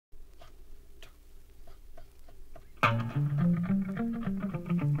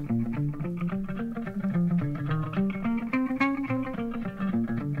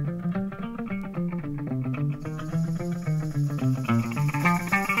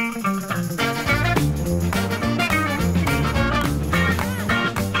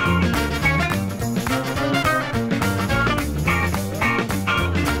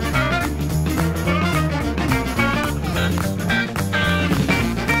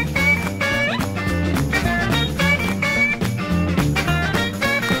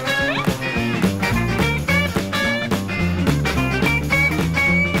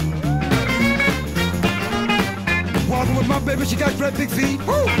big feet.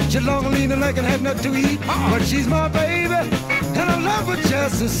 She's long and lean and like and have nothing to eat. But she's my baby, and I love her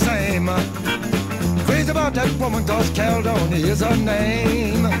just the same. Crazy about that woman, cause Caldonia is her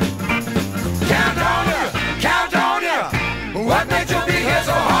name. Caldonia, Caldonia, what makes your big head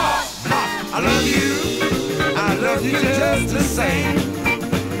so hard? I love you just the same.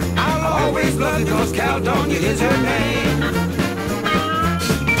 I'll always love you cause Caldonia is her name.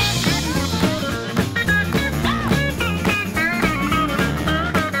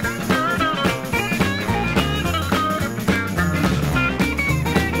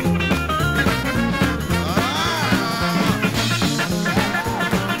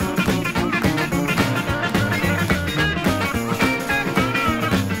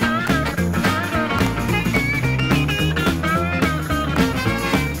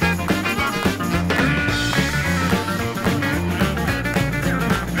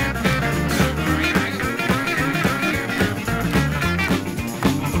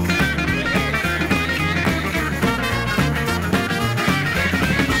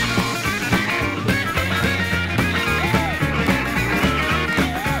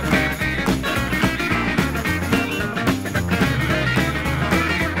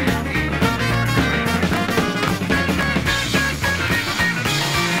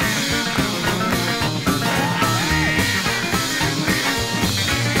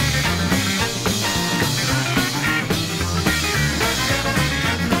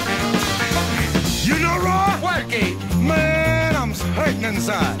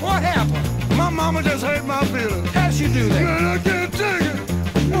 Inside. What happened? My mama just hurt my feelings. How'd she do that? Man, I can't take it.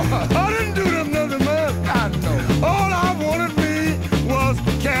 What? I didn't do them nothing, man. I know. All I wanted me was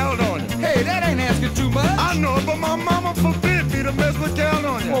Caldonia. Hey, that ain't asking too much. I know it, but my mama forbid me to mess with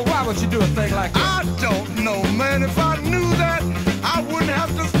Caldonia. Well, why would you do a thing like that? I don't know, man. If I knew that, I wouldn't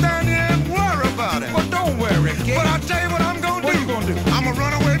have to stand here and worry about it. Well, don't worry, kid. But I'll tell you what I'm gonna do. What you gonna do? I'm gonna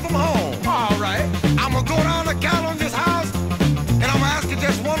run away from home. All right. I'm gonna go down to Caldonia's house, and I'm gonna ask you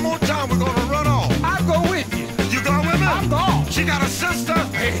just one more time. We're gonna run off. I'll go with you. You going with me? I'm gone. She got a sister.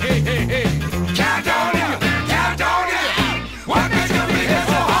 Hey,